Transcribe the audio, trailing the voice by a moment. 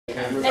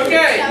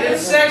Okay,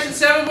 it's section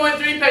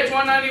 7.3, page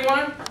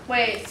 191.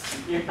 Wait.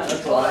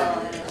 That's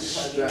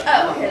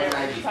Oh, okay, never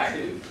mind.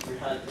 Sorry.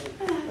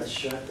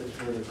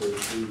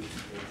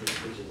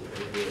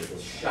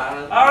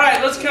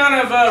 Alright, let's kind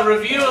of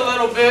review a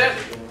little bit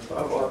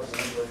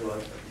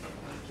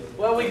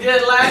what we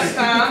did last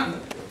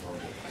time.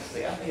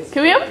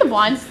 Can we open the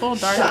blinds? It's a little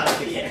dark.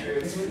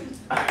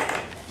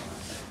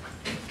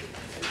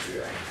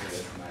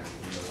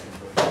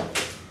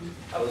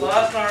 I've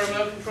lost my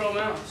remote control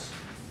mouse.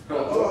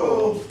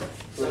 Oh.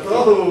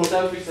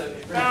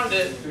 Found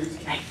it.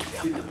 Hey,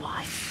 open the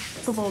blinds.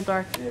 It's a little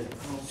dark. Too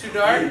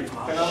dark?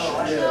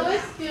 No,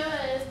 it's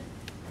good.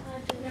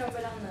 No,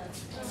 but on the.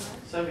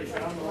 Sophie,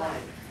 turn on the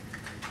light.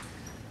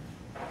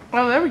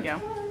 Oh, there we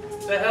go.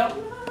 Does that help?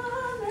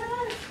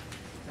 Alright,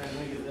 let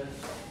me get this.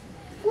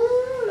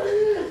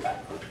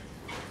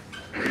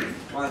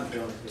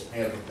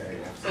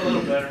 It's a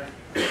little better.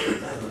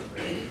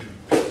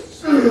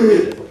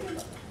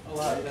 A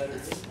lot better.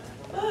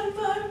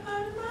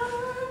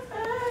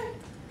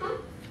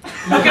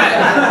 Okay.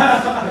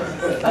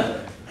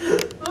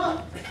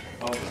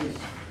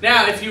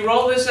 Now, if you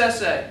roll this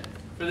essay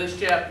for this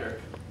chapter,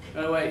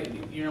 oh wait,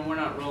 we're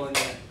not rolling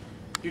yet.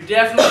 You're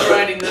definitely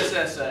writing this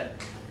essay.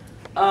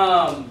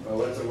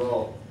 What's a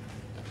roll?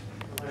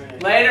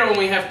 Later, when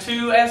we have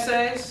 2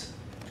 essays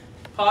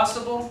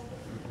possible,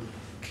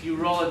 you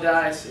roll a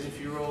dice, and if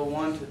you roll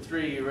 1 to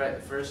 3, you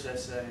write the first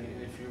essay,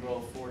 and if you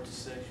roll 4 to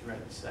 6, you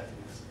write the second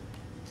essay.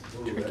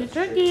 Tricky,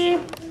 tricky.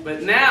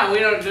 But now we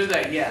don't do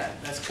that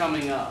yet. That's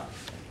coming up.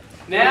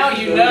 Now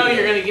you know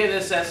you're going to get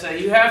this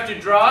essay. You have to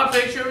draw a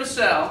picture of a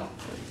cell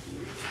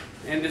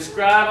and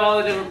describe all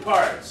the different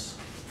parts.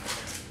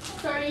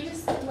 So are you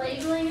just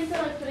labeling it,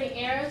 like putting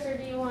arrows, or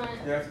do you want?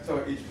 You have to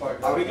tell each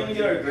part. Are we going to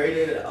get our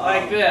graded?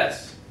 Like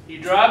this. You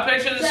draw a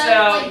picture of the Just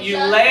cell, like you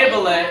just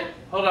label like it. that?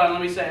 Hold on,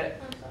 let me say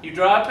it. You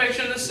draw a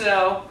picture of the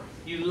cell,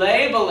 you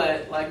label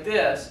it like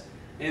this,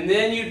 and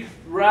then you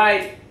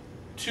write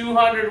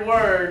 200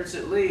 words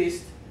at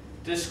least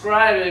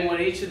describing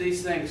what each of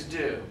these things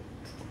do.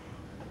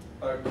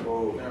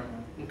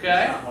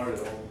 Okay?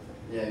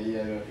 Yeah,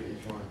 go for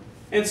each one.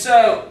 And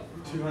so,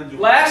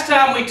 last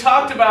time we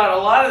talked about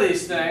a lot of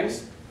these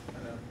things.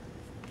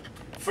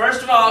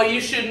 First of all, you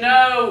should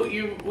know,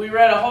 we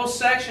read a whole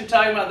section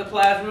talking about the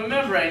plasma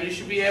membrane. You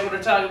should be able to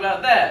talk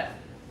about that.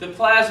 The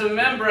plasma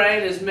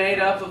membrane is made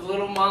up of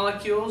little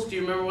molecules. Do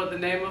you remember what the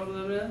name of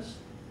them is?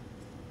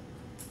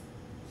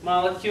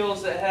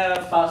 Molecules that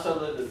have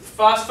Phospholipids.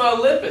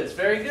 phospholipids.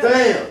 Very good.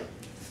 Bam!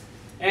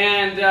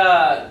 And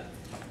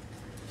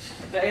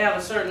they have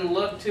a certain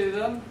look to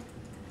them.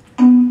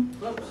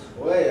 Whoops.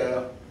 Way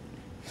up.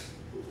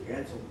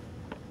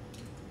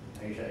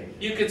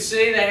 You can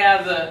see they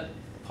have the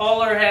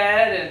polar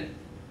head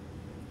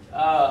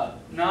and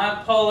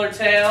non-polar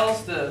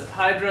tails, the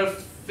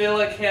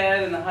hydrophilic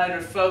head and the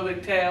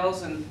hydrophobic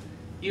tails, and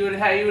you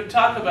would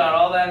talk about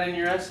all that in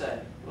your essay.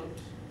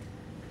 Whoops.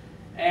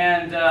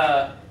 And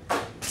the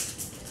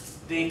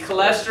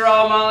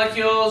cholesterol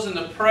molecules and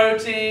the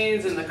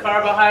proteins and the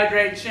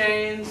carbohydrate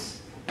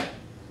chains.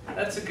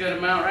 That's a good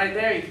amount right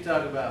there you can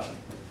talk about.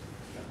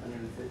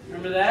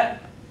 Remember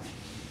that?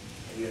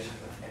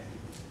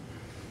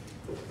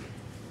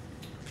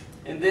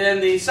 And then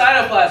the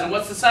cytoplasm.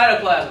 What's the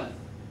cytoplasm?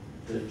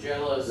 The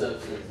jello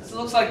substance. It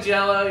looks like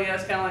jello. Yeah,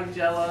 it's kind of like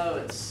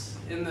jello. It's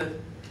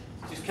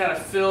just kind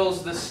of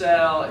fills the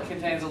cell. It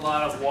contains a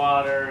lot of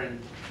water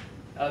and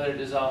other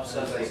dissolved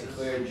substances. Like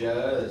clear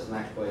jello. It's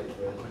not quite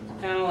clear.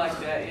 Kind of like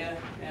that, yeah.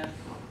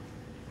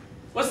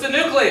 What's the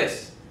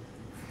nucleus?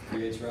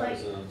 Creates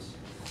ribosomes.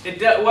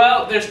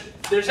 Well,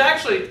 there's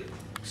actually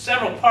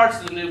several parts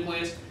of the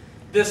nucleus.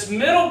 This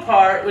middle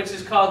part, which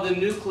is called the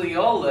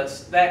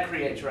nucleolus, that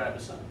creates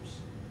ribosomes.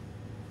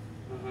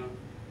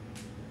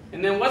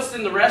 And then what's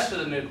in the rest of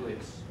the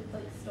nucleus? It's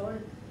like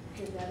stored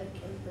genetic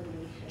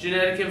information.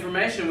 Genetic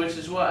information, which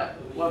is what?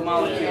 What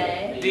molecule?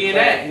 DNA.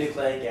 DNA.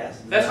 Nucleic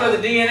acid. That's where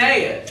the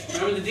DNA is.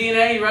 Remember the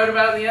DNA you wrote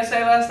about in the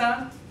essay last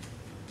time?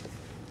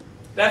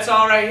 That's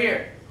all right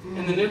here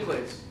in the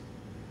nucleus.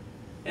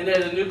 And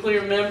there's a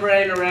nuclear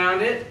membrane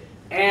around it,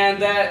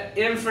 and that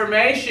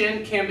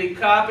information can be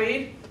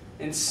copied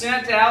and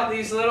sent out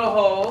these little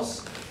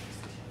holes,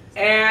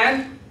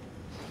 and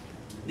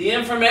the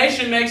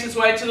information makes its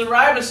way to the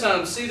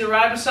ribosomes. See, the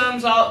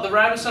ribosomes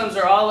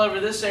are all over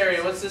this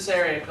area. What's this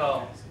area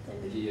called?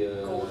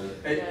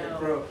 Hey,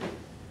 bro,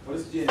 what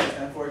does DNA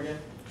stand for again?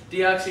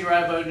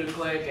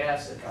 Deoxyribonucleic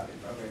acid.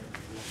 Okay.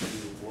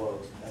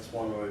 Whoa, that's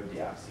one word,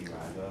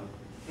 deoxyribo.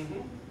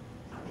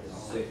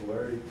 Sick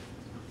word.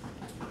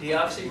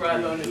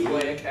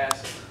 Deoxyribonucleic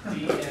acid,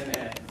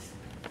 DNA.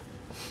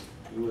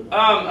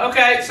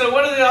 Okay, so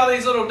what are all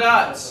these little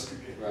dots?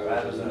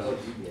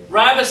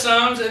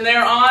 Ribosomes, and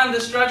they're on the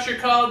structure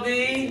called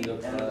the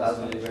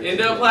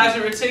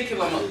endoplasmic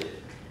reticulum.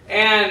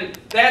 And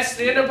that's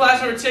the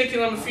endoplasmic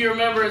reticulum, if you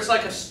remember, it's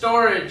like a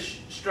storage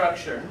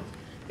structure.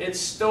 It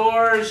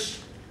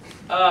stores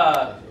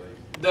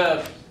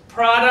the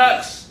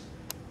products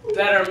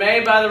that are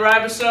made by the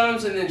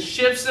ribosomes and then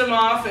ships them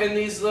off in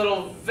these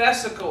little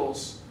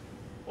vesicles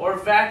or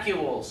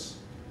vacuoles.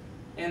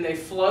 And they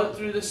float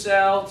through the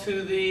cell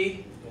to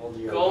the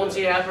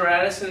Golgi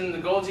apparatus, and the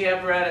Golgi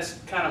apparatus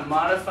kind of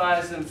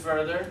modifies them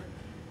further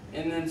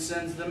and then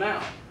sends them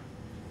out.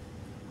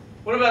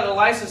 What about the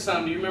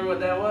lysosome? Do you remember what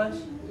that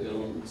was?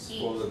 It's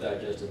full of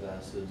digestive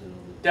acids and all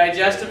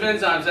Digestive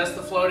enzymes. That's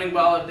the floating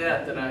ball of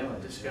death that I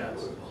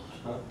discussed.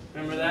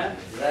 Remember that?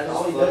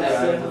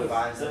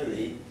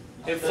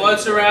 It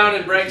floats around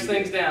and breaks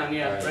things down.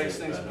 Yeah, breaks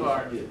things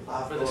apart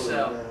for the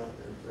cell.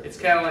 It's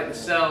kind of like the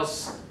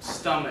cell's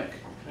stomach,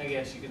 I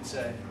guess you could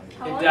say.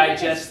 It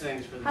digests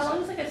things for the cell. How long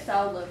does like a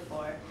cell live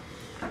for?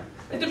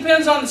 It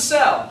depends on the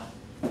cell.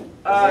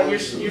 Your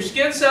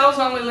skin cells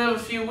only live a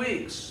few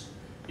weeks.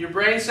 Your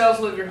brain cells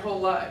live your whole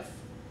life.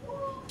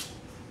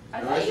 I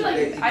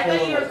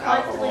thought you were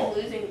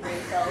constantly losing brain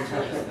cells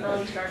when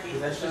you start eating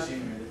That's just stuff.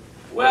 you, man.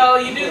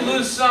 Well, you do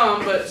lose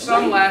some, but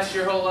some last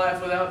your whole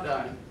life without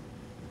dying.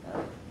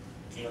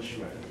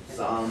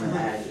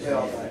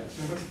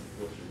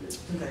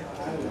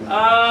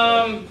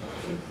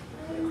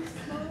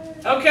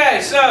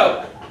 Okay,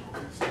 so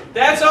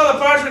that's all the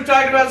parts we've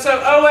talked about.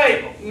 So, oh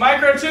wait,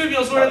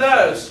 microtubules, what are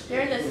those?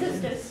 They're in the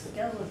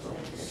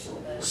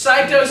cytoskeleton.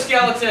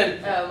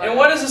 Cytoskeleton. And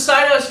what does a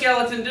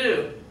cytoskeleton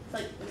do? It's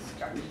like the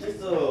structure. Just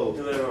maybe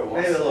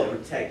a little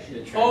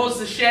protection. Holds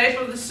the shape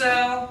of the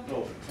cell. A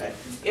little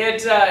protection.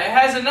 It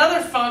has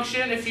another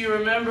function, if you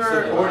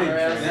remember.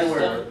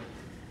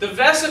 The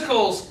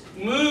vesicles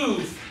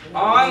move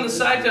on the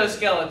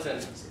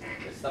cytoskeleton.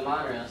 It's the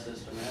monorail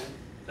system, right?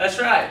 That's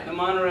right, the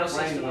monorail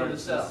system of the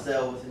cell.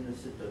 Cell within the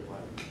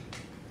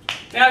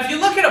cytoplasm. Now, if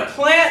you look at a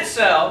plant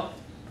cell,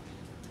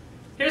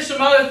 here's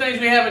some other things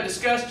we haven't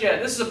discussed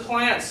yet. This is a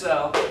plant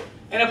cell.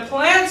 And a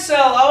plant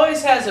cell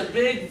always has a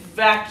big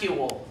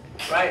vacuole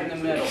right in the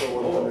middle.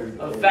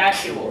 A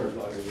vacuole.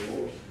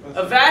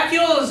 A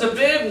vacuole is a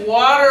big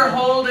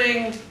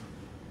water-holding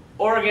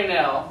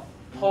organelle.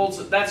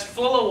 That's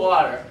full of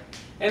water.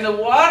 And the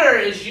water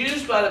is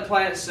used by the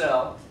plant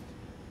cell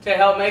to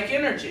help make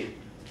energy.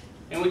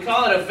 And we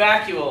call it a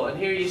vacuole. And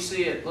here you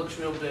see it looks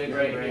real big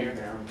right here.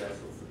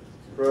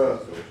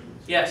 Bro,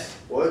 Yes?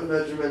 what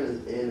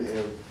measurement is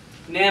NM?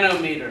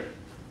 Nanometer.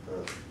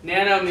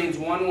 Nano means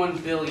 1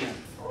 billion.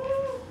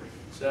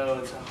 So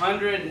it's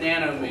 100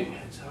 nanometer.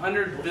 It's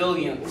 100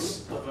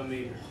 billionths of a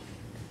meter.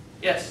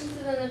 Yes? This is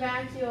in the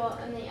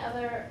vacuole, and the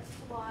other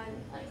one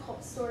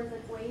like stores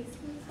like waste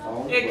and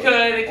stuff.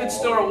 It could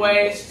store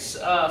wastes,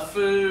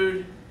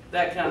 food,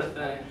 that kind of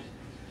thing.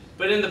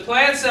 But in the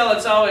plant cell,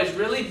 it's always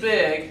really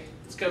big.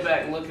 Let's go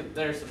back and look at,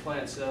 there's the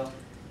plant cell.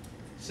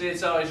 See,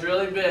 it's always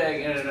really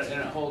big, and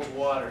it holds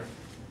water.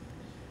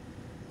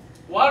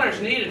 Water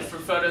is needed for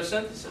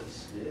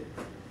photosynthesis.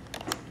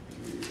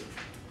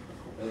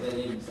 But they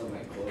need something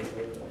like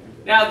chlorophyll.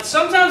 Now,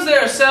 sometimes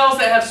there are cells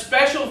that have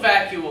special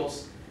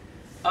vacuoles,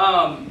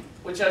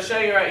 which I'll show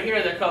you right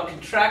here. They're called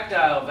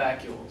contractile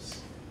vacuoles.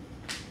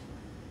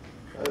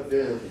 I've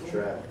been in the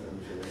trap.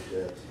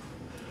 Yes.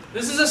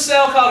 This is a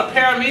cell called a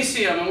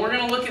paramecium, and we're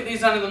going to look at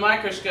these under the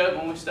microscope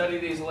when we study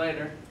these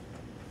later.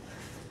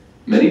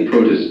 Many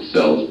protist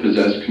cells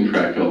possess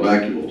contractile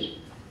vacuoles.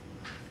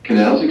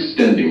 Canals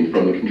extending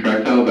from the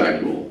contractile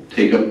vacuole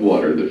take up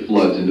water that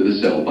floods into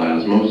the cell by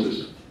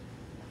osmosis.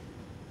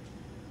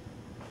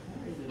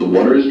 The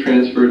water is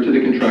transferred to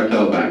the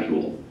contractile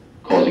vacuole,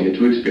 causing it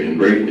to expand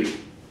greatly.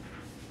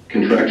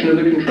 Contraction of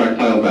the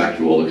contractile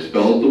vacuole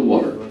expels the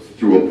water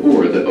through a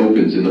pore that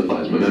opens in the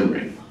plasma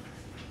membrane.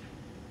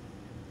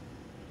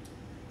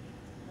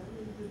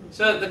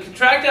 So the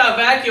contractile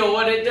vacuole,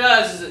 what it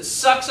does is it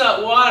sucks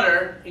up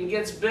water and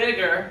gets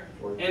bigger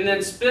and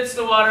then spits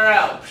the water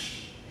out.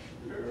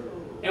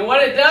 And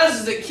what it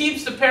does is it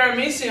keeps the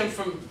paramecium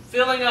from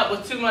filling up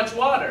with too much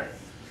water.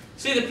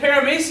 See, the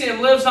paramecium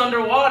lives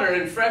underwater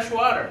in fresh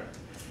water.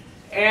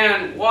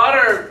 And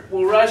water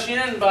will rush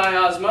in by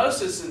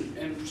osmosis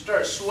and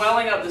start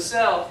swelling up the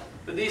cell,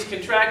 but these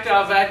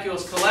contractile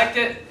vacuoles collect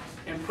it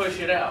and push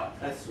it out.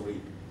 That's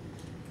sweet.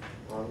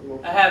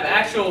 I have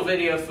actual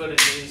video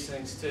footage of these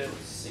things too.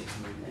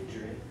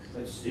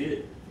 Let's see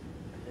it.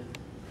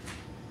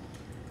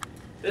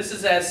 This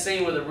is as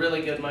seen with a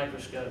really good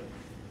microscope.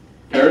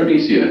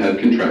 Paramecia have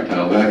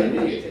contractile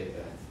vacuoles.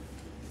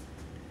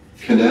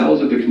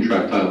 Canals of the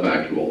contractile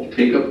vacuole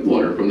take up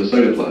water from the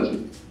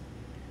cytoplasm.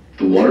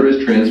 The water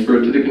is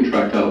transferred to the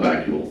contractile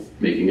vacuole,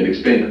 making it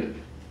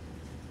expand.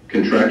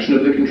 Contraction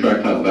of the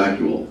contractile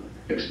vacuole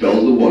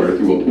expels the water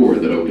through a pore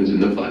that opens in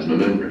the plasma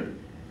membrane.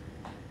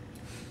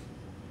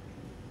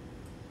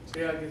 See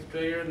how it gets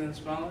bigger and then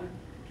smaller?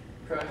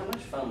 Bro, how much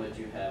fun would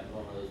you have with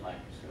one of those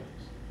microscopes?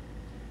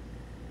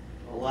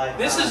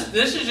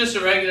 This is just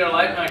a regular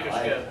light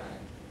microscope.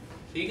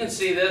 You can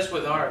see this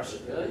with ours.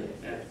 Really?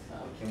 Yeah.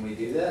 Can we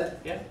do that?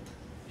 Yeah.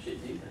 We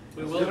should do that.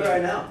 We Let's will do it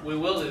right now. We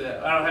will do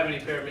that. I don't have any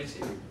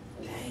paramecium.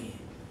 Dang.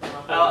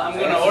 I'm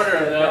going to order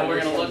them though. We're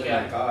going to look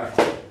at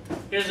them. it.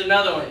 Here's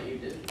another one. You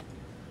did.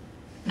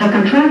 The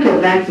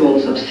contractile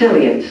vacuoles of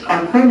ciliates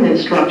are permanent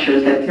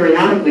structures that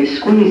periodically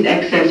squeeze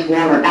excess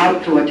water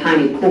out through a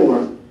tiny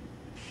pore.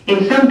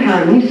 In some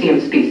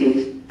paramecium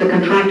species, the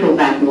contractile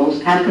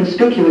vacuoles have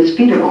conspicuous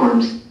feeder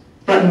arms,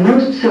 but in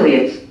most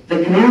ciliates,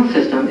 the canal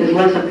system is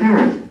less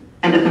apparent,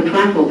 and the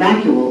contractile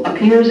vacuole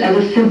appears as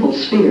a simple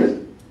sphere.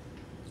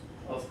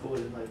 Of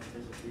course, it might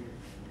disappear.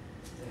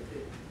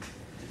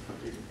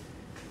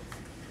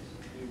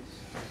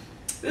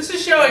 This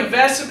is showing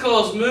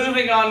vesicles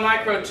moving on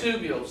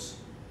microtubules.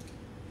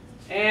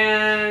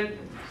 And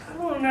I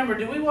don't remember,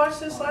 did we watch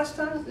this last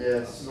time?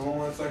 Yes. The one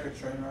where it's like a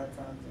train ride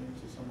kind of thing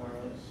to somewhere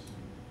else.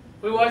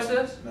 We watched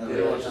this? No, Yeah,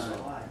 they watch watched this this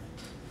one. one.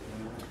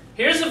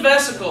 Here's a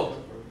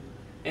vesicle,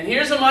 and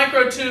here's a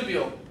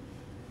microtubule.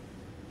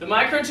 The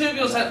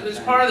microtubules is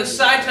part of the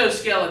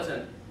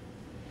cytoskeleton.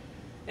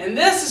 And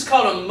this is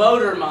called a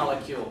motor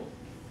molecule.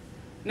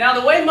 Now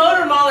the way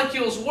motor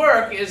molecules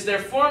work is they're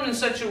formed in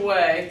such a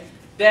way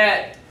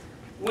that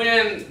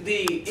when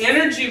the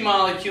energy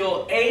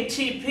molecule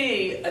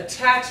ATP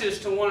attaches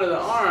to one of the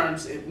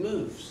arms, it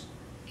moves.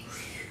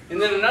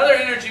 And then another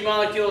energy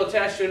molecule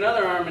attached to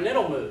another arm and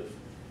it'll move.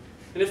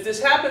 And if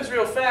this happens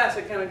real fast,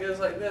 it kind of goes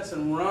like this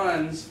and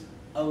runs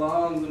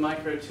along the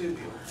microtubule.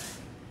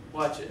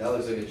 Watch it. That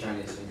looks like a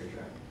Chinese finger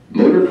trap.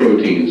 Motor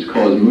proteins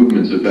cause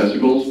movements of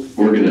vesicles,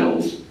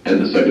 organelles,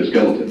 and the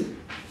cytoskeleton.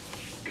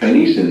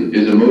 Kinesin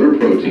is a motor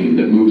protein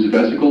that moves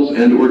vesicles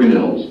and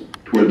organelles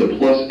toward the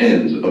plus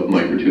ends of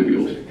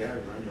microtubules.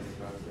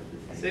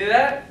 See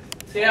that?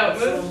 See how it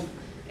moves?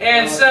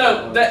 And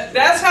so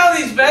that's how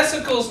these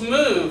vesicles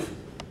move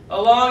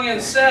along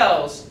in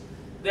cells.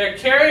 They're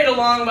carried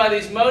along by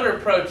these motor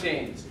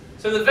proteins.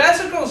 So the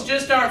vesicles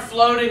just aren't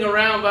floating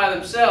around by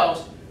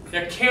themselves.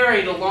 They're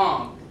carried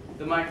along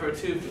the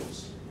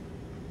microtubules.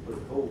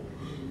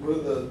 What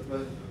are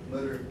the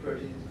motor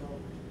proteins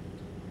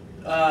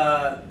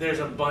called? There's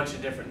a bunch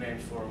of different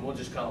names for them. We'll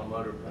just call them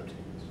motor proteins.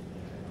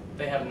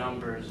 They have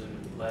numbers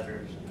and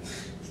letters.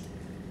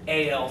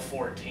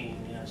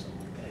 AL14, you know,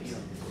 something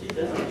like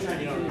that.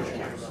 You don't really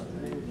care about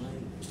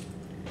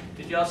that.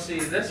 Did y'all see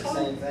this one?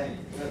 Same thing.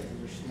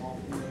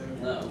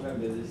 No.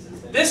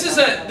 This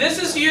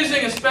is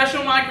using a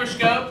special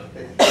microscope.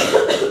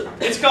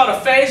 It's called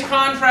a phase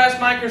contrast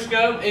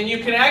microscope, and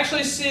you can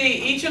actually see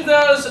each of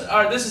those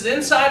this is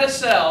inside a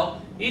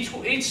cell.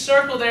 Each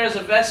circle there is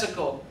a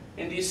vesicle.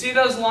 And do you see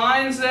those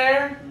lines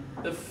there?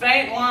 The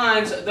faint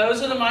lines,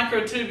 those are the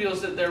microtubules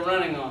that they're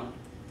running on.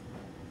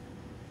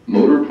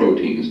 Motor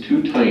proteins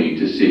too tiny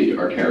to see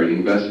are carried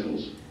in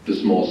vesicles, the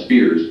small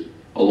spheres,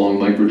 along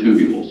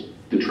microtubules,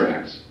 the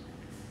tracks.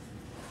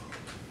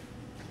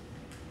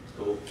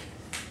 Cool.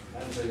 I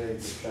don't think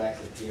the tracks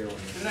appear when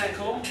Isn't that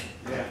cool?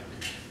 Yeah.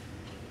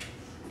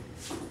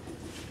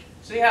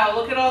 See how,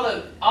 look at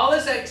all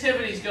this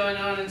activity is going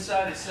on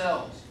inside of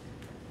cells.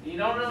 You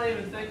don't really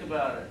even think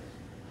about it.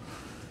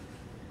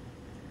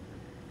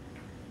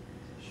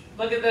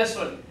 Look at this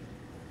one.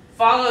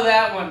 Follow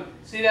that one.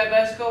 See that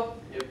vesicle?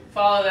 Yep.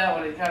 Follow that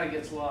one. It kind of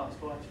gets lost.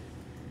 Watch.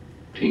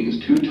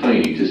 Proteins too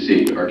tiny to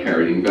see are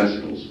carried in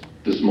vesicles,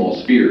 the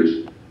small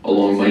spheres,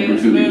 along See,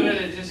 it's moving. It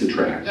microtubules, just the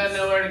tracks. doesn't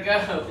know where to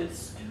go.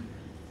 It's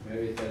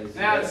Maybe it's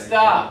Now it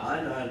stopped.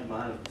 I know how to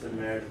mine a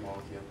marriage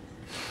molecule.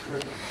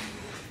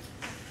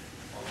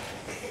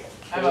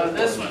 How about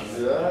this one?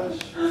 Gosh.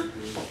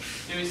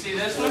 Do we see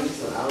this one?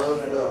 I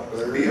don't know.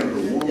 The upper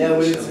wall Yeah, of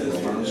we the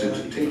cell allows it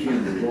to take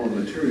in the raw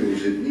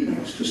materials it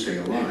needs to stay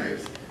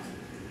alive.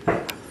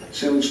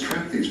 Cells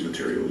trap these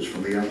materials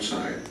from the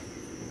outside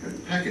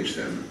and package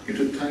them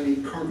into tiny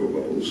cargo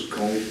bubbles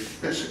called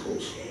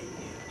vesicles.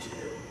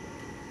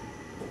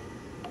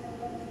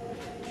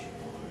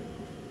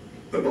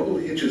 The bubble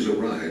hitches a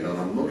ride on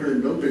a motor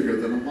no bigger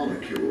than a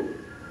molecule,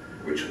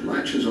 which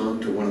latches on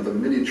to one of the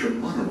miniature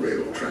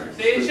monorail tracks.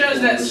 See, it shows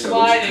form that the cell's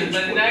sliding,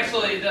 but it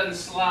transport actually doesn't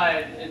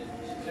slide.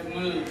 It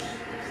moves.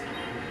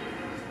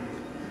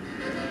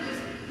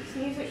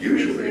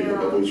 Usually, the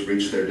bubbles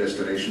reach their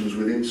destinations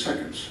within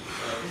seconds.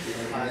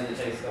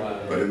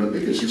 But in the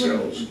biggest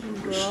cells,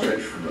 which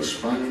stretch from the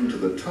spine to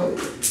the toe,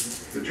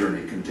 the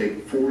journey can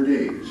take 4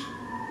 days.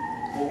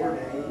 4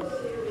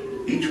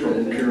 days? Each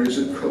bubble carries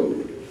a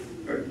code,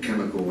 a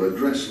chemical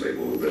address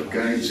label that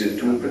guides it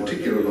to a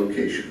particular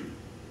location.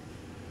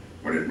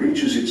 When it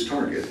reaches its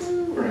target,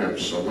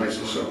 perhaps a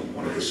lysosome,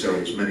 one of the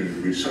cell's many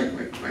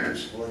recycling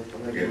plants,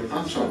 it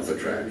hops off the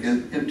track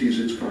and empties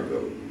its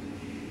cargo.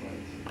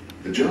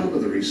 The job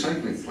of the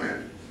recycling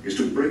plant is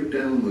to break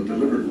down the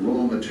delivered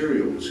raw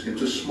materials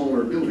into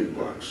smaller building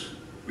blocks,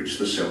 which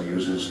the cell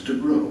uses to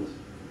grow.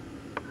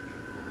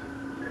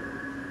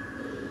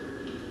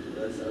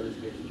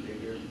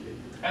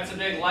 That's a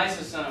big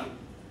lysosome,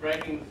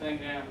 breaking the thing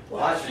down.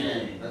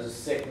 Watchmen. That's a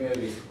sick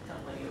movie.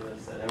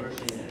 Never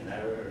seen it,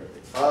 never heard of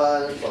it.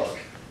 That's all.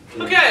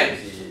 Okay,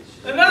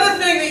 another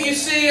thing that you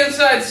see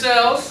inside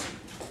cells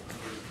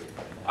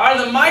are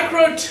the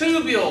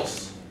microtubules.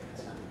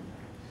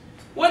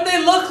 What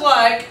they look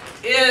like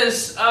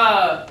is,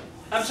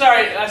 I'm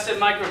sorry, I said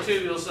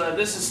microtubules.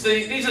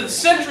 These are the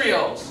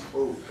centrioles.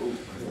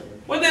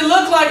 What they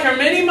look like are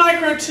many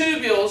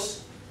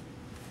microtubules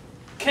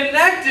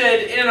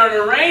connected in an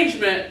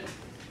arrangement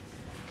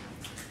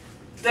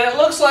that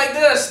looks like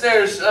this.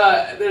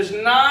 There's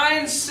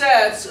 9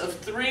 sets of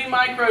 3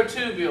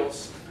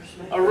 microtubules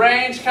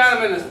arranged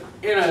kind of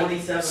in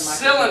a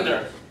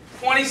cylinder.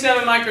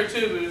 27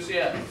 microtubules,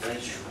 yeah.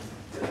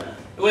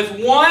 With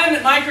 1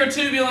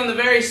 microtubule in the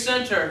very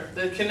center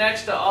that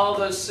connects to all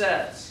those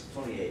sets.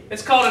 28.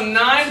 It's called a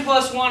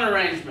 9+1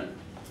 arrangement.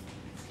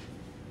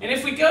 And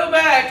if we go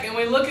back and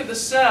we look at the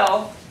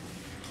cell,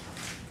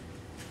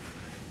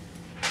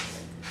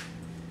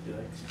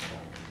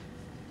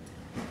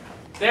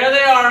 there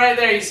they are right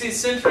there. You see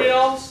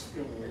centrioles?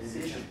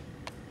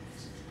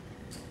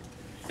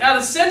 Now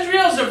the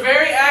centrioles are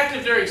very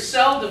active during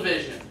cell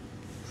division.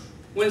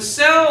 When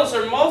cells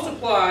are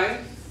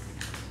multiplying,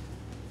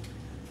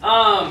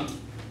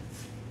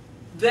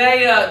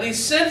 these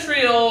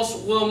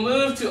centrioles will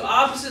move to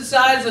opposite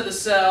sides of the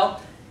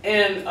cell,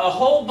 and a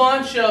whole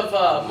bunch of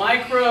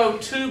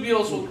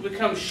microtubules will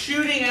become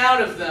shooting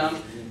out of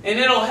them, and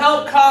it'll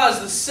help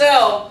cause the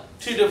cell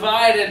to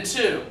divide in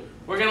 2.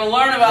 We're going to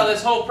learn about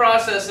this whole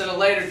process in a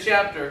later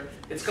chapter.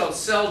 It's called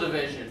cell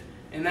division,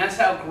 and that's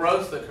how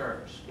growth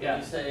occurs. When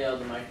you say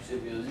the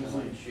microtubules come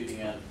like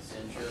shooting out of the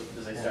centrioles,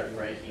 do they start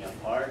breaking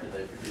apart? Do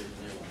they produce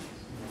new ones?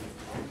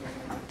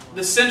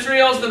 The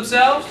centrioles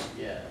themselves?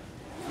 Yeah.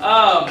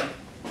 No,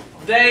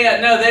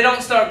 they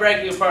don't start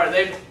breaking apart.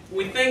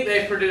 We think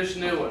they produce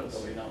new ones.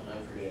 But we don't know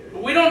for sure.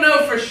 But we don't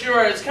know for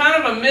sure. It's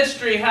kind of a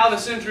mystery how the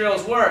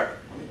centrioles work,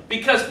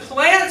 because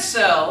plant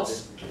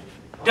cells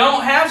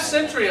don't have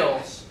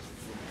centrioles,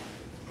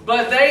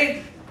 but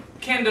they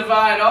can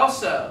divide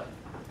also.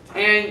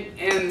 And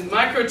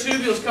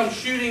microtubules come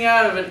shooting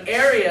out of an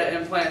area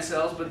in plant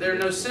cells, but there are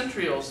no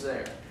centrioles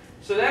there.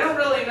 So they don't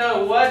really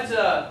know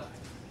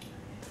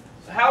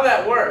how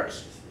that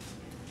works.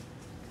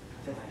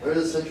 Or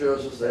the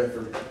centrioles just there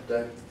for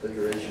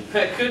decoration.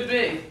 It could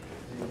be.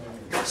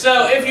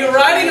 So if you're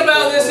writing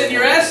about this in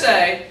your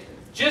essay,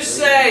 just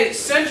say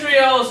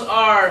centrioles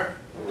are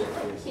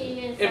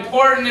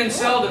important in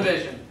cell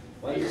division.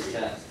 When's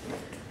your test?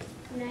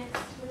 Next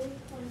week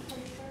on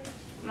 21st.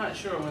 I'm not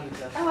sure when the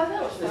test. Oh, I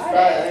thought it was It's Friday.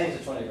 Friday. I think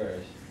it's the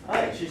 21st. I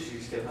think you should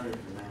just get 100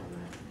 from now on,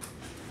 man.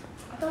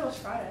 I thought it was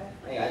Friday.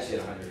 I think I should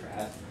get 100 for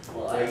half.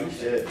 Well, Yeah, you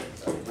should.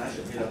 I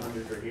should get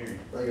 100 for hearing.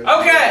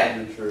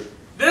 Okay.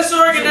 This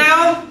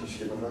organelle, Just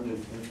get 100.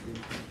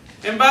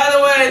 and by the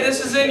way,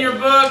 this is in your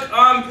book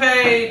on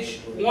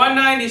page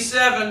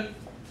 197.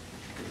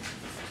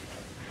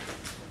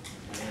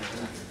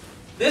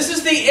 This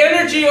is the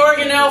energy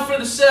organelle for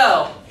the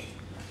cell.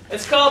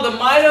 It's called the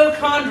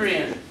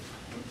mitochondrion.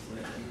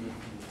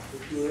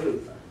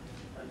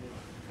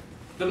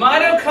 The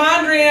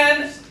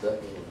mitochondrion,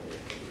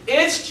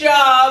 its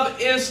job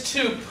is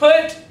to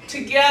put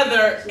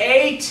together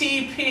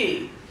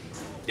ATP.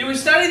 Did we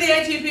study the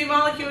ATP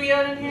molecule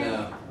yet in here?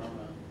 No.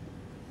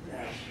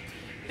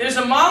 There's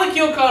a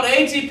molecule called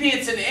ATP.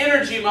 It's an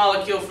energy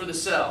molecule for the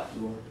cell.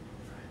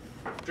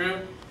 Drew?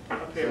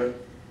 Up here.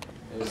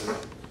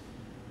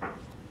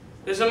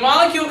 There's a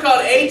molecule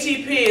called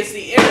ATP. It's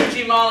the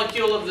energy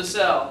molecule of the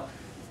cell.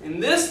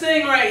 And this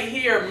thing right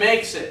here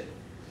makes it.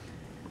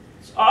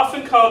 It's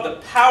often called the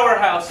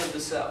powerhouse of the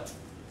cell.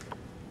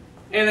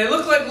 And they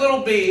look like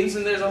little beans,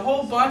 and there's a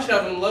whole bunch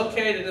of them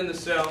located in the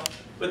cell.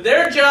 But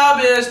their job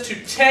is to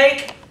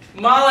take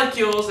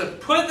molecules and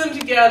put them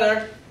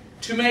together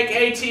to make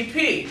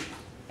ATP.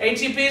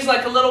 ATP is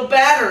like a little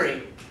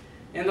battery.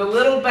 And the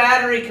little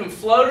battery can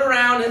float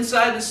around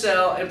inside the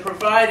cell and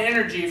provide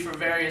energy for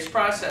various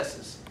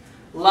processes.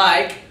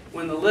 Like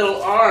when the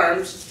little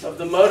arms of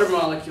the motor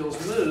molecules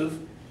move,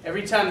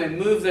 every time they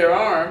move their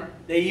arm,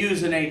 they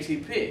use an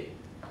ATP.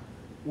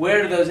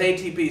 Where do those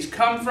ATPs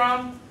come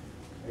from?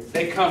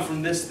 They come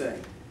from this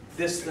thing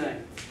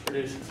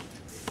producing.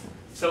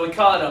 So we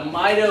call it a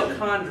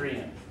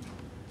mitochondrion.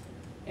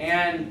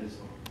 And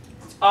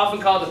it's often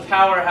called the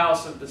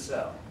powerhouse of the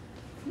cell.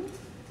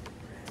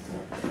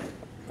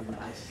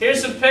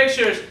 Here's some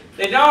pictures.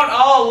 They don't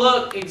all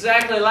look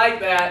exactly like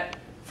that.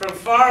 From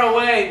far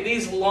away,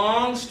 these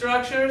long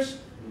structures,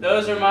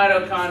 those are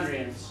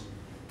mitochondrions.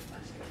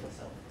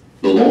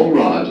 The long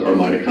rods are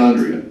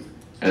mitochondria,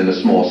 and the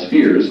small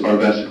spheres are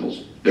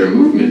vesicles. Their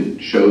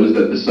movement shows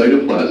that the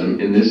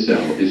cytoplasm in this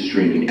cell is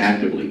streaming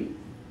actively.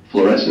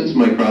 Fluorescence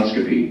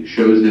microscopy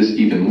shows this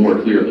even more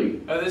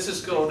clearly. Oh, this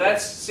is cool.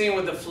 That's seen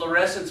with the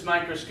fluorescence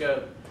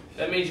microscope.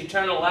 That means you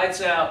turn the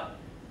lights out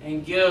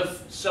and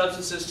give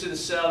substances to the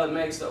cell that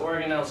makes the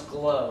organelles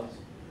glow.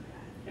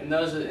 And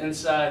those are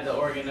inside the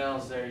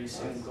organelles there, you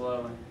see them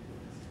glowing.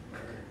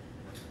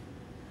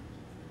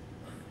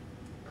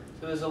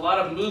 So there's a lot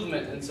of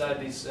movement inside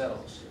these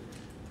cells.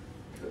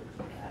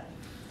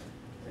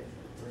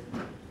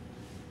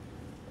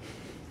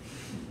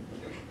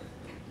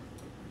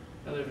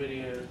 Another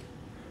video.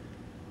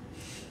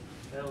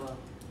 Hello.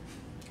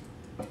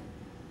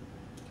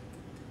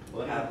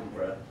 What happened,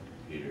 bro?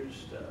 Computer's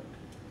stuck.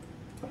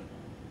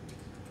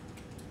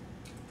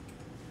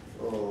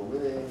 Oh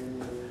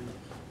man.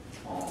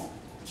 Oh.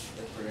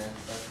 That's for that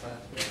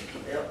class.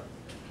 Yep.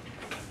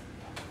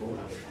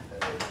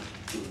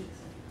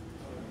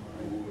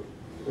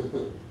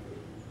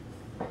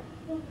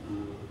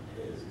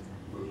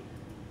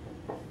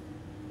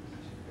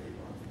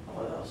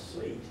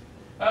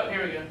 Oh,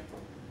 here we go.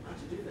 How'd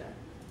you do that?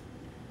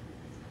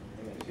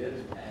 I'm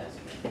good at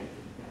asking.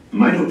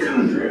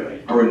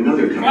 Mitochondria are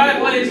another kind Quiet,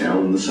 of please.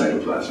 organelle in the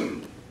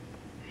cytoplasm.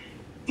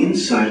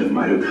 Inside of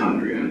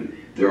mitochondria,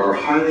 there are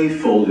highly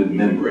folded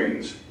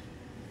membranes.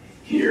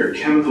 Here,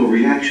 chemical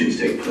reactions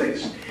take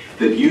place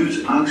that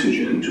use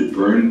oxygen to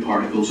burn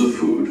particles of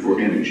food for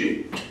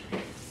energy.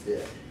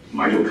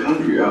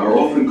 Mitochondria are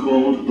often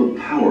called the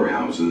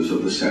powerhouses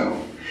of the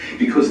cell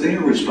because they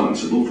are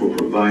responsible for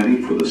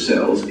providing for the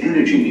cell's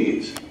energy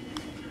needs.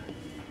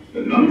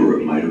 The number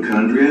of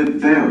mitochondria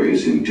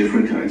varies in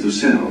different kinds of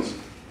cells.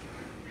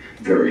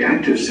 Very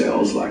active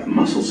cells, like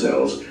muscle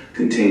cells,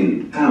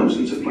 contain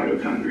thousands of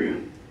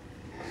mitochondria.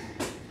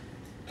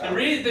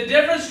 The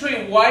difference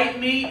between white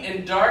meat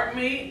and dark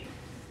meat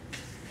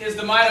is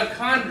the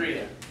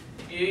mitochondria.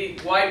 You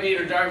eat white meat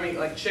or dark meat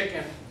like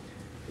chicken.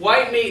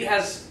 White meat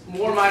has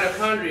more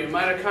mitochondria.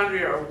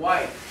 Mitochondria are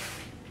white.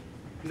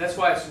 And that's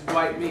why it's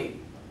white meat,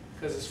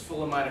 because it's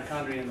full of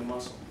mitochondria in the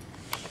muscle.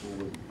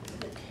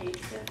 Does it taste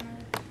different?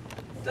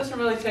 It doesn't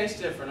really taste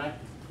different.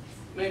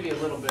 Maybe a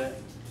little bit.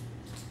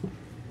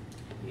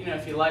 You know,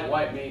 if you like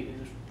white meat, you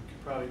can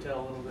probably tell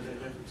a little bit of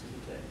difference in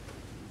the taste.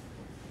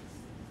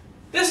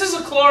 This is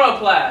a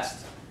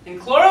chloroplast. And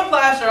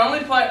chloroplasts are only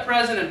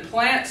present in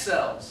plant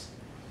cells.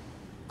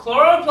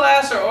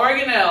 Chloroplasts are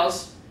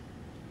organelles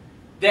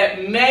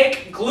that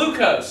make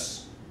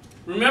glucose.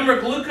 Remember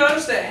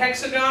glucose, that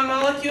hexagon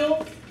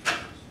molecule?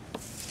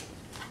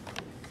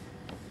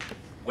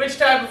 Which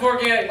type of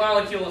organic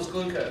molecule is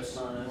glucose?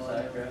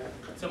 Monosaccharide.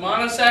 It's a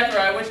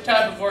monosaccharide. Which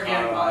type of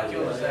organic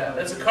molecule is that?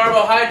 That's a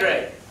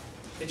carbohydrate.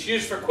 It's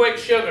used for quick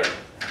sugar,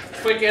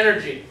 quick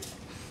energy.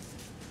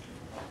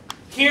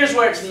 Here's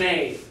where it's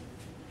made.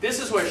 This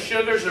is where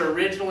sugars are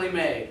originally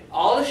made.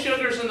 All the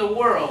sugars in the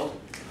world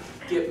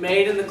get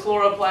made in the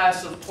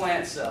chloroplasts of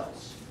plant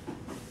cells.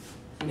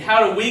 And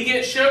how do we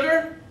get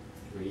sugar?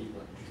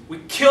 We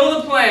kill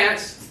the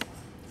plants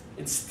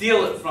and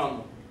steal it from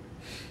them.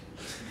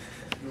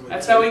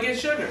 That's how we get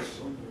sugars.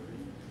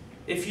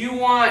 If you're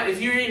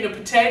eating a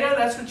potato,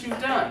 that's what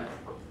you've done.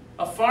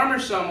 A farmer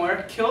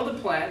somewhere killed the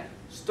plant,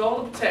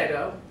 stole the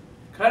potato,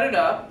 cut it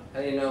up.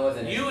 How do you know it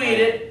wasn't his You plant? eat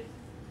it.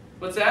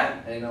 What's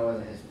that? How do you know it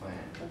wasn't his plant?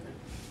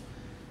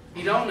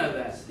 You don't know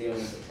that.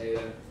 Stealing the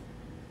potato.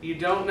 You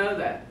don't know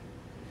that.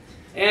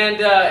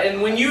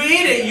 And when you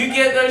eat it, you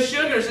get those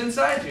sugars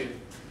inside you.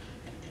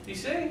 You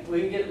see?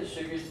 We can get the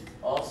sugars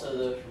also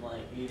though from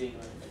like eating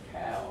like the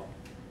cow.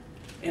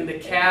 And the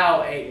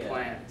cow ate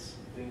plants.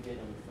 We can get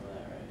them from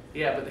that, right?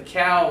 Yeah, but the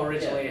cow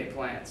originally ate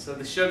plants. So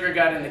the sugar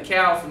got in the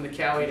cow from the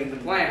cow eating the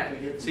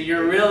plant. So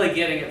you're really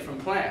getting it from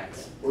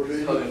plants. So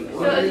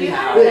if you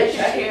have a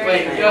vegetarian,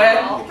 Wait, go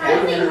ahead.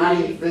 What if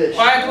you're eating fish?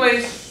 Quiet,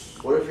 please.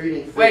 What if you're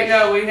eating fish? Wait,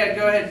 no,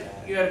 go ahead.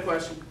 You had a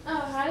question. Oh,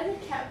 how do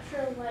they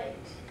capture light?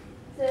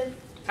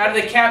 How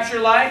do they capture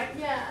light?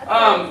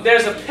 Yeah.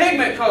 There's a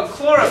pigment called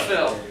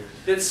chlorophyll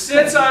that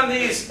sits on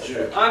these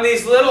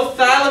little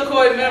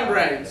thylakoid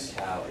membranes.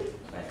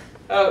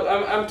 Oh,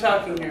 I'm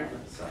talking here.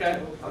 Okay.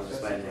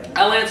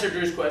 I'll answer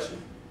Drew's question.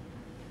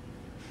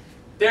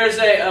 There's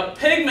a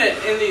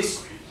pigment in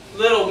these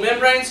little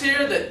membranes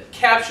here that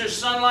captures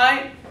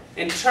sunlight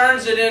and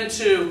turns it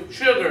into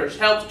sugars,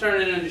 helps turn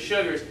it into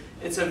sugars.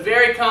 It's a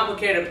very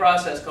complicated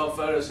process called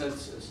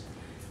photosynthesis.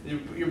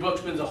 Your book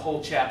spends a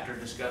whole chapter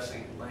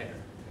discussing it later.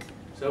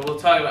 So we'll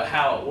talk about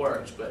how it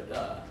works,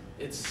 but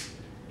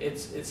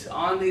it's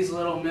on these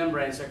little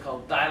membranes. They're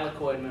called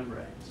thylakoid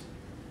membranes.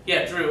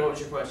 Yeah, Drew, what was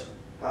your question?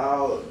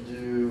 How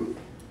do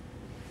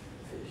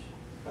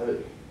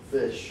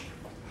fish?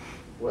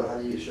 How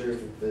do you get sugar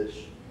from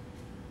fish?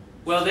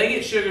 Well, they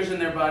get sugars in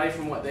their body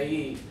from what they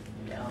eat.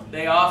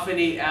 They often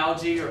eat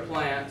algae or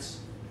plants,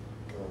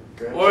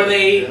 or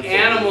they eat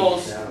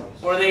animals,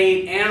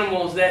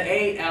 that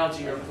ate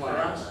algae or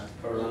plants.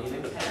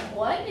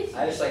 What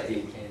I just like to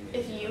eat candy.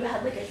 if you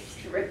had like a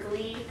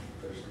strictly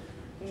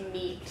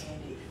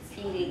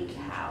meat-eating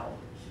cow?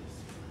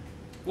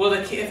 Well,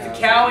 if the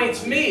cow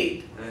eats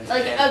meat,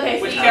 Like, okay,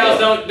 so which you cows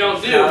don't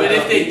do, but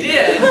if they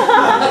did,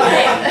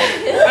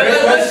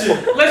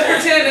 let's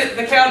pretend that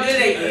the cow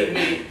did eat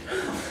meat.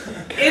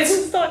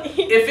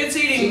 If it's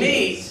eating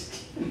meat,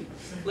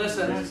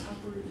 listen,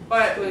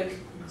 quiet please.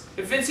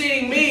 If it's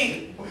eating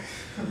meat,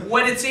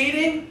 what it's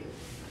eating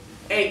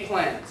ate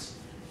plants.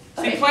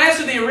 See, plants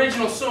are the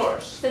original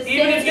source. Even if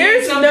you eat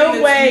There's something no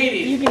that's way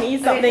meaty. you can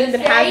eat something that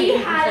say hasn't you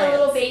eaten had a plants.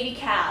 little baby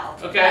cow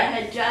Okay. that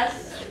had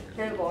just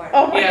been born.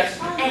 Oh my Yes.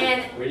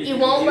 And you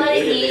won't let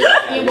it eat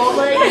any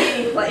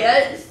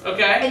plants.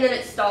 Okay. And then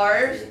it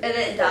starves and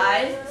then it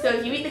dies. So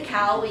if you eat the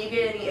cow, will you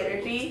get any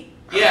energy?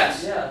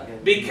 Yes. Yeah.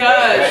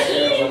 Because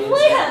Eating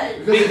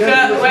plants. Because it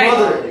got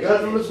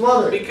it from its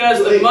mother.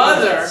 Because the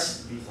mother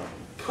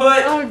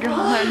put Oh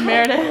God,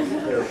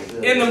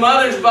 Meredith. in the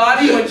mother's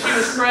body when she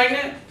was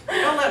pregnant.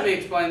 Don't let me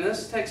explain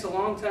this. It takes a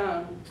long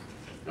time.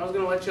 I was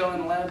going to let y'all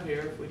in the lab here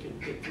if we can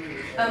get through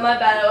this. Oh, my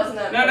bad. I wasn't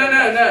that.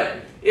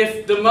 No.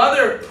 If the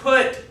mother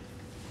put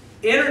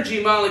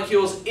energy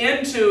molecules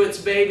into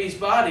its baby's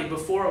body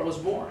before it was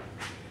born,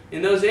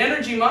 And those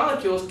energy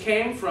molecules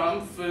came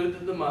from food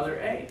that the mother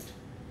ate.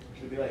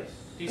 Should be like.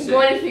 I'm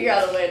going to figure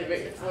out a way to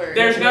make this work.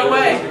 There's no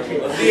way.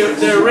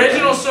 The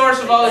original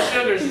source of all the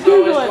sugars is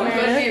always I'm one.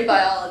 going to be a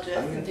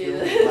biologist to do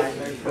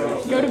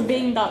this. Go to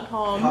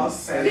Bing.com.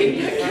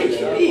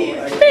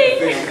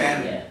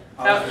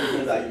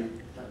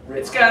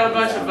 It's got a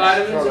bunch of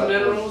vitamins and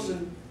minerals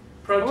and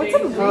proteins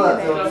and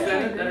stuff in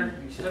it that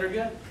are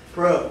good.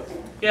 Bro.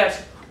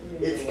 Yes.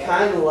 It's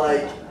kind of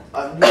like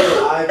a new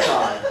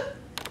iPod.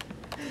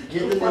 You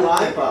get the new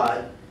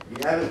iPod, you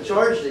haven't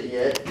charged it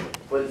yet,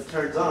 but it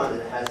turns on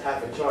and it has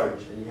half a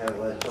charge, and you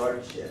haven't let it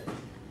charge yet.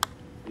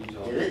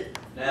 Get it?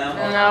 No.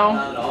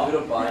 No. No. We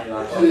don't buy new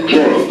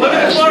Chloroplast,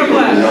 the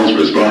cells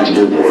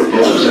responsible for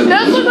photosynthesis,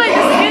 Those look like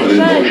are often in the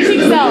motion cheek in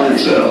the plant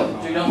cells.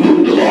 cell,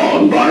 moved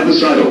along by the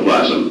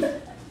cytoplasm.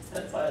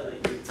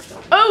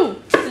 Oh,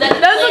 those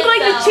look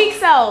like the cheek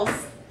cells.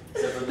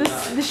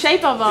 The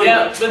shape of them.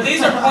 Yeah, but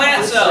these are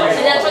plant cells.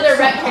 And that's why they're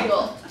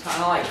rectangle.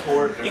 Kind of like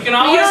cork. You can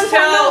But you always don't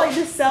tell tell. like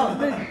the cell,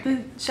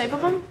 the shape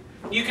of them.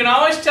 You can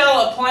always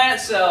tell a plant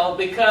cell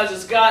because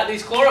it's got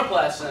these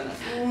chloroplasts in it.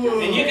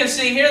 And you can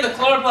see here the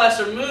chloroplasts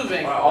are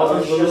moving.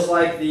 Almost just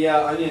like the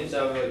onion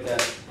cell like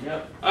that.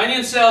 Yep.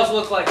 Onion cells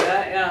look like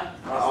that, yeah.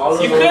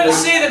 You couldn't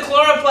see the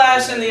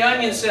chloroplasts in the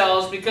onion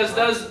cells because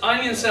those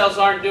onion cells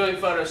aren't doing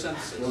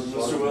photosynthesis.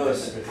 Mr.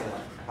 Willis,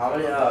 how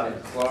many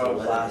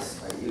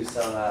chloroplasts do you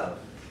cell have?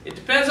 It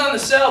depends on the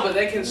cell, but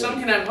some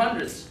can have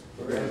hundreds.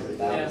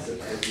 Yeah.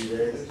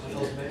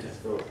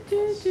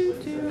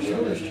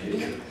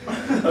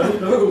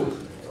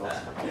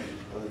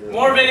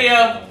 More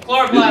video. This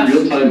Chloroplast.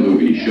 real-time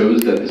movie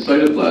shows that the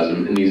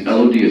cytoplasm in these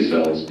LODA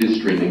cells is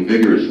streaming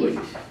vigorously.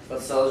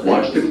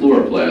 Watch the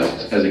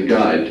chloroplasts as a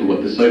guide to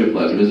what the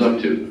cytoplasm is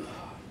up to.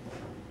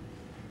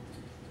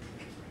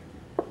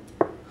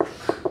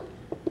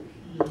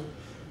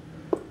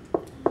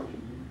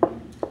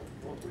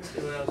 See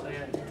what else I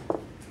got here.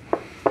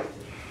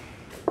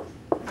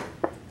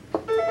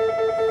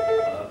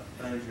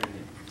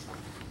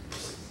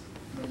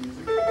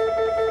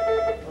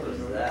 What is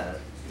that? I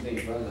think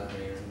I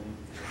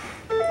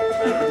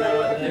don't know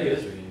what that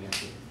is.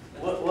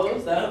 What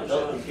was that? I don't know.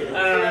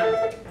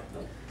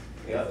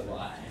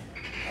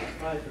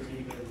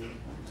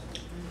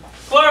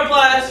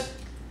 Chloroplast.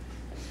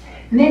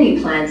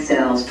 Many plant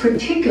cells,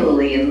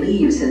 particularly in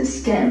leaves and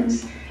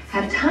stems,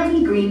 have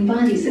tiny green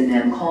bodies in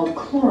them called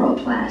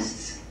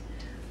chloroplasts.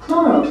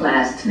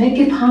 Chloroplasts make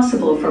it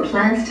possible for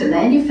plants to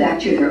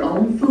manufacture their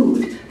own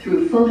food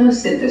through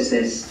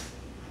photosynthesis.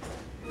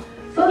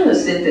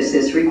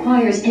 Photosynthesis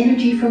requires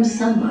energy from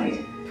sunlight.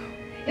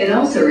 It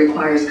also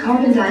requires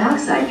carbon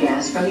dioxide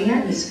gas from the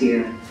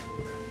atmosphere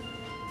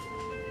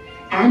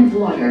and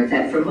water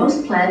that for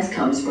most plants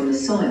comes from the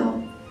soil.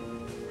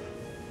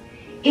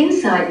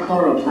 Inside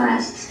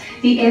chloroplasts,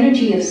 the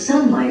energy of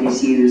sunlight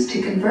is used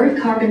to convert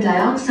carbon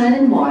dioxide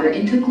and water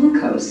into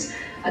glucose,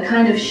 a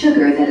kind of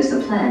sugar that is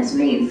a plant's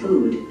main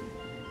food.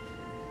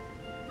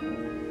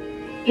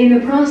 In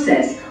the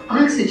process,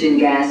 oxygen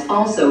gas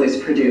also is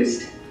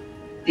produced.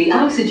 The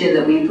oxygen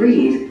that we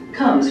breathe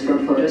comes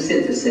from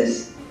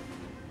photosynthesis.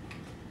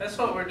 That's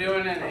what we're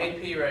doing in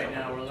AP right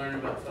now. We're learning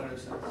about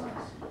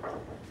photosynthesis.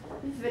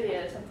 These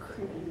videos are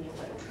creeping me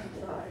out. I'm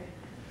sorry.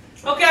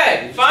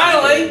 Okay,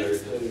 finally,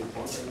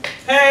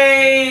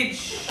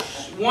 page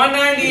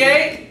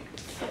 198.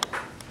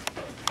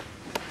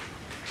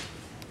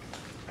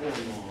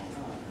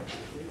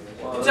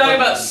 We're talking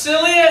about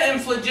cilia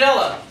and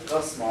flagella.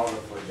 How small the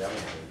flagella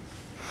is.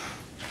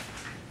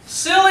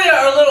 Cilia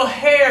are little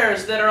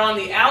hairs that are on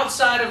the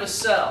outside of a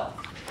cell.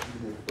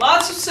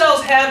 Lots of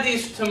cells have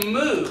these to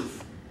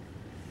move.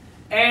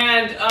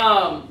 And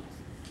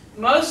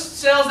most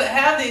cells that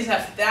have these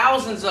have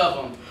thousands of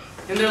them.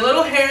 And they're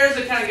little hairs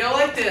that kind of go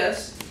like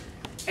this.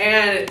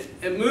 And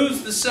it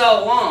moves the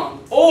cell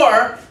along.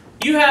 Or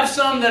you have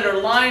some that are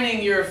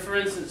lining your, for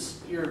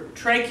instance, your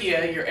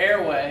trachea, your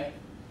airway.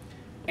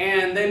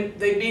 And then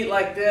they beat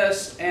like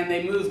this and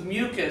they move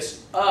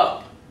mucus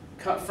up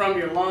from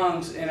your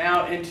lungs and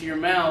out into your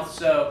mouth.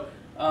 So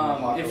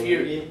if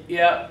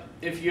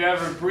you're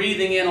ever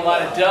breathing in a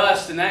lot of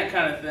dust and that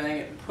kind of thing,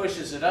 it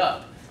pushes it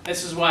up.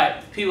 This is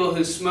why people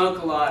who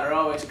smoke a lot are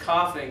always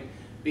coughing,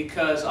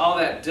 because all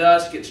that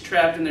dust gets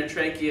trapped in their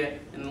trachea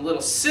and the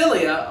little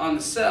cilia on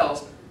the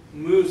cells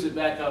moves it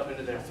back up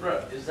into their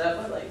throat. Is that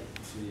what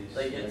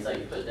it's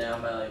like put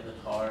down by like the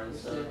tar and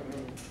stuff?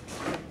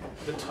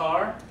 The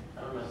tar?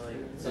 I don't know, like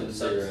some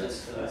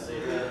substance to the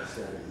cigarettes.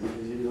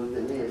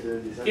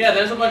 Yeah,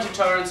 there's a bunch of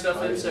tar and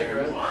stuff in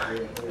cigarettes.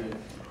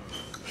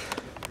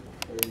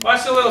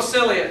 Watch the little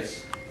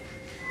cilias.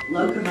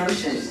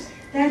 Locomotion,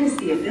 that is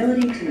the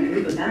ability to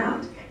move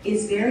about,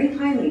 is very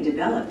highly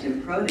developed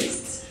in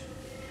protists.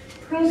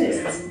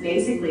 Protists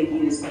basically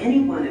use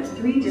any one of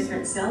 3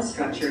 different cell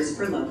structures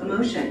for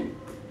locomotion.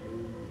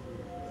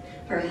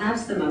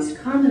 Perhaps the most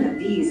common of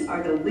these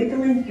are the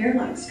wiggling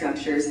hair-like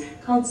structures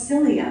called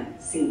cilia,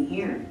 seen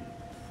here.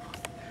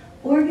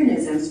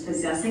 Organisms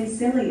possessing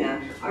cilia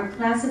are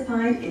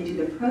classified into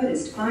the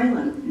protist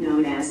phylum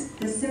known as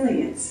the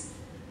ciliates.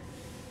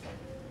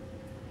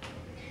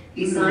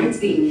 Besides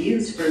being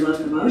used for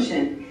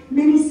locomotion,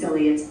 many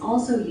ciliates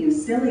also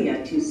use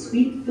cilia to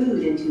sweep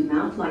food into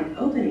mouth-like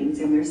openings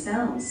in their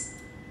cells.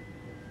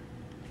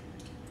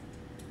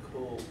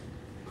 Cool.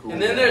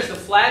 And then there's the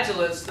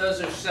flagellates.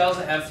 Those are cells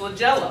that have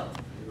flagella.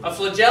 A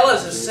flagella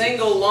is a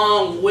single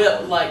long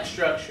whip-like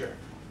structure.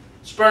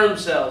 Sperm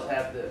cells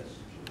have this.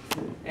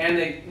 And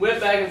they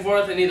whip back and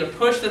forth and either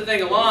push the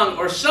thing along,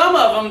 or some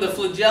of them, the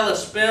flagella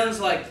spins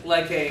like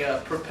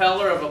a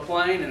propeller of a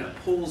plane and it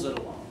pulls it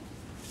along.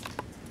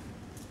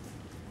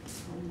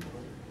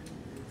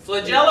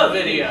 Flagella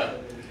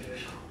video.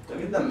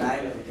 Look at the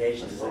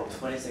magnification. It's like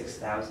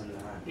 26,000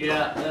 times.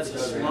 Yeah, that's a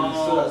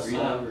small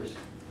numbers.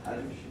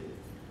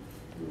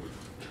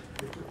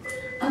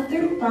 A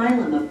third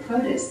phylum of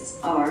protists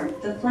are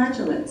the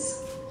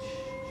flagellates.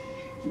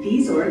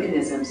 These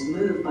organisms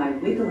move by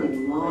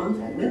wiggling long,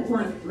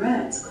 whip-like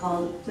threads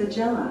called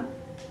flagella.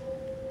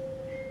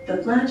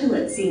 The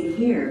flagellate seen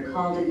here,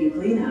 called a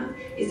euglena,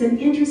 is an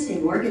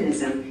interesting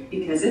organism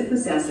because it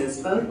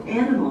possesses both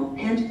animal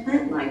and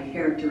plant-like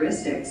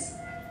characteristics.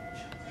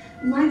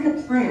 Like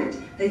a plant,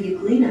 the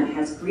euglena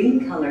has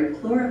green-colored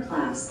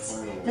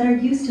chloroplasts that are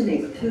used to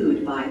make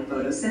food by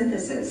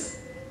photosynthesis.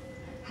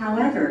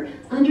 However,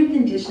 under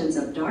conditions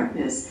of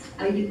darkness,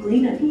 a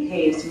euglena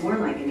behaves more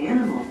like an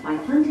animal by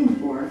hunting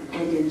for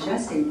and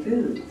ingesting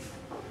food.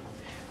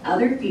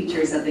 Other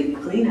features of the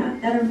euglena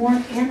that are more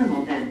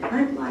animal than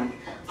plant-like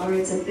are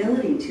its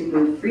ability to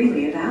move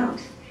freely about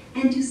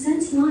and to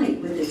sense light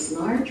with its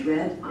large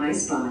red eye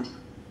spot.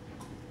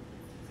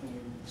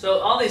 So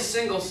all these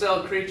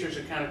single-celled creatures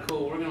are kind of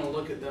cool. We're going to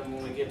look at them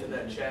when we get to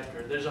that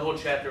chapter. There's a whole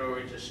chapter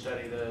where we just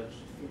study those.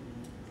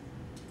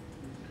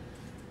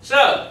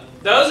 So,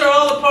 those are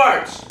all the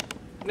parts.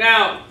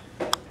 Now,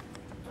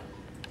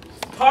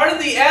 part of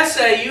the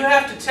essay, you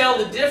have to tell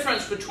the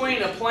difference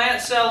between a plant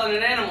cell and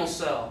an animal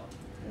cell.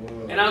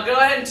 And I'll go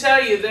ahead and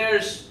tell you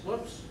there's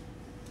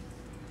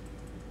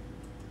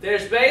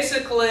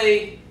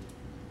basically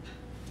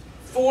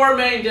 4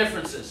 main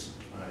differences.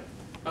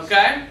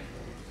 Okay?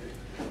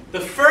 The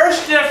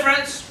first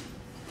difference,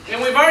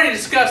 and we've already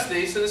discussed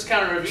these, so this is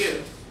kind of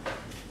review.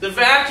 The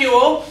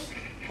vacuole.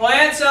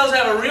 Plant cells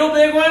have a real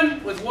big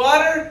one with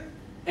water.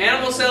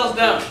 Animal cells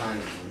don't.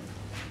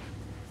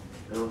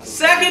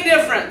 Second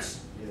difference.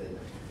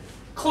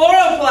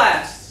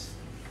 Chloroplasts.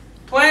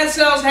 Plant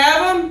cells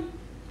have them.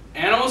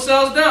 Animal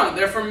cells don't.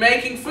 They're for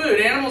making food.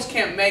 Animals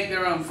can't make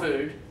their own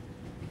food.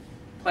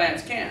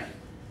 Plants can.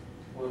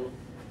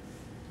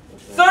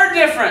 Third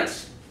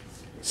difference.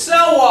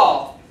 Cell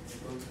wall.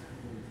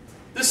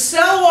 The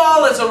cell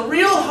wall is a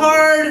real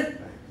hard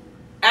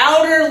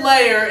outer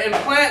layer in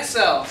plant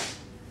cells.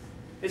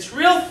 It's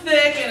real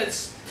thick and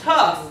it's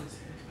tough.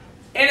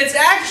 And it's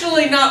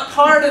actually not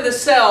part of the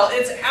cell.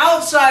 It's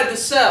outside the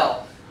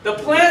cell. The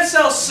plant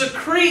cell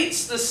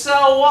secretes the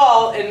cell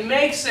wall and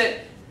makes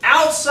it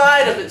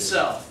outside of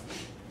itself.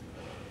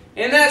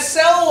 And that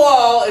cell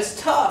wall is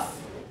tough.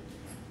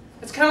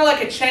 It's kind of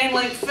like a chain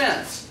link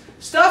fence.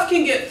 Stuff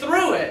can get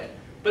through it,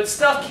 but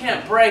stuff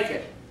can't break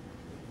it.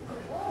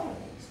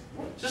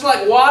 Just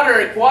like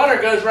water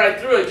goes right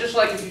through it. Just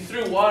like if you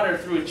threw water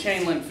through a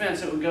chain link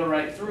fence, it would go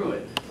right through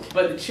it.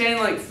 But the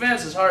chain link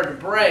fence is hard to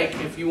break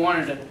if you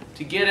wanted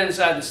to get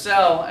inside the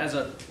cell as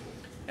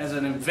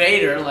an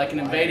invader, like an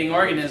invading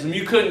organism.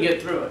 You couldn't get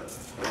through it.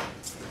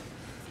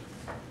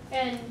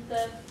 And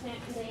the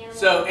animal.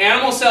 So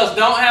animal cells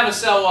don't have a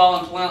cell wall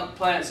and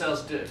plant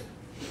cells do.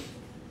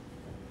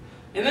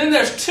 And then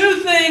there's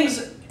 2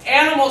 things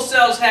animal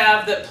cells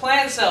have that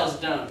plant cells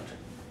don't.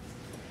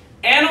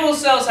 Animal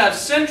cells have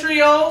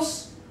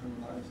centrioles,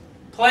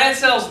 plant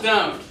cells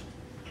don't.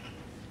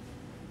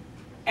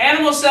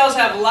 Animal cells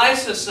have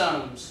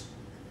lysosomes,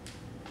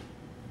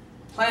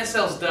 plant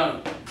cells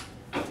don't.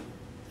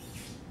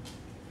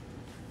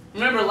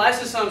 Remember,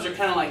 lysosomes are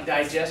kind of like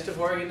digestive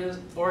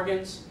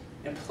organs,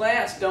 and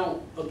plants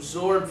don't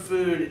absorb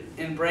food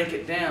and break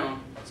it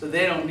down, so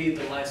they don't need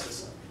the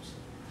lysosomes.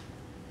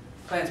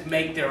 Plants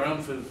make their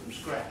own food from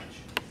scratch.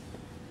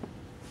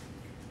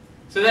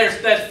 So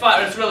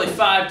that's really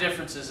 5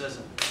 differences,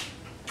 isn't it?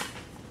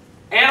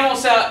 Animal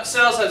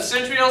cells have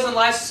centrioles and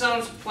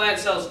lysosomes, plant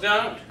cells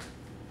don't.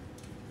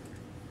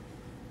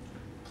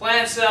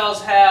 Plant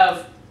cells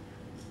have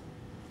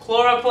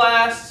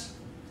chloroplasts,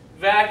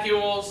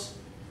 vacuoles,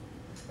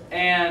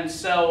 and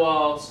cell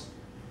walls,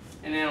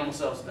 and animal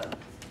cells don't.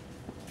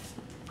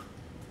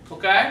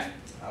 Okay? I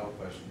have a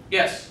question.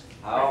 Yes?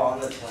 How on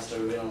the test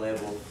are we going to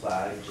label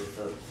flag, just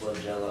the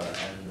flagella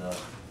and the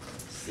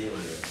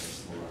cilia?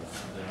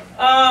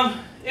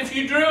 If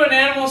you drew an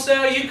animal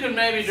cell, you could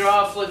maybe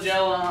draw a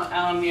flagella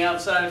on the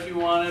outside if you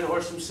wanted,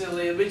 or some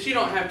cilia, but you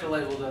don't have to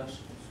label those.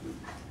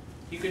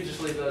 You can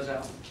just leave those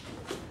out.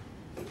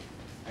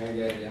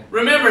 Yeah.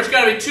 Remember, it's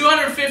got to be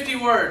 250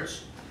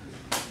 words.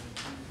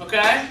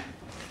 Okay?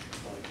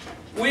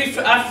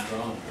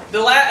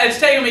 It's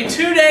taken me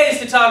 2 days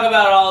to talk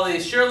about all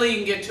these. Surely you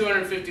can get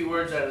 250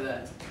 words out of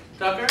that.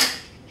 Tucker?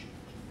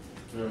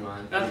 Never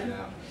mind. Nothing? You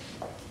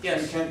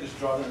Yes. can't just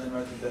draw them and then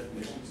write the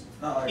definitions.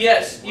 Not like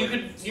Yes, you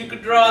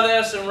could draw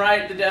this and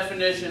write the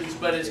definitions,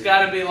 but it's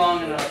got to be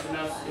long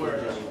enough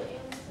words.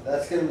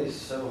 That's gonna be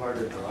so hard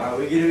to draw. Are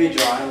we gonna be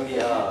drawing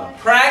the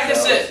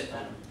Practice cells? it.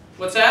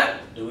 What's that?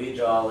 Do we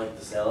draw like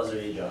the cells, or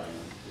are you drawing them?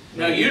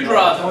 No, you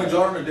draw Can we them.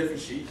 draw them in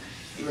different sheets?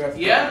 Do we have to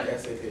Yeah. draw like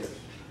essay pages?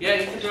 Yeah,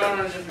 you can draw it on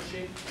a different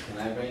sheet. Can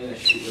I bring in a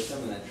sheet with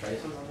them and then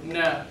trace them?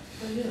 No.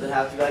 Does it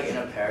have to be like in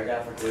a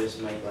paragraph, or could we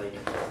just make like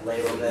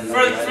label them?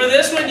 For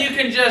this one, you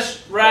can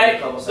just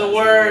write the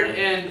word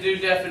and do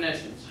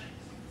definitions.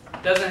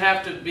 Doesn't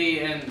have to be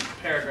in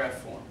paragraph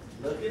form.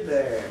 Look at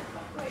there.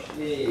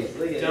 Jeez,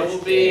 look at Double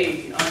this.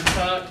 B,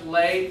 untucked,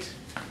 late,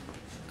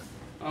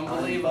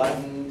 unbelievable.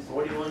 Unbuttoned,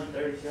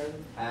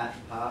 4137. Hat,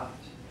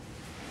 popped.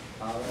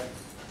 Collar.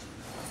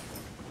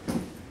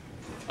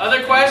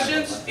 Other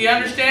questions? Do you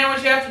understand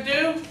what you have to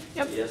do?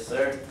 Yep. Yes,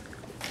 sir.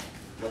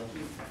 Let's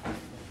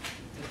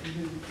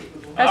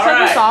All shut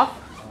this right. off.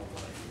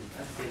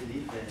 That's good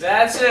defense.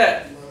 That's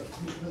it.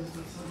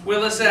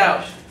 Willis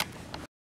out.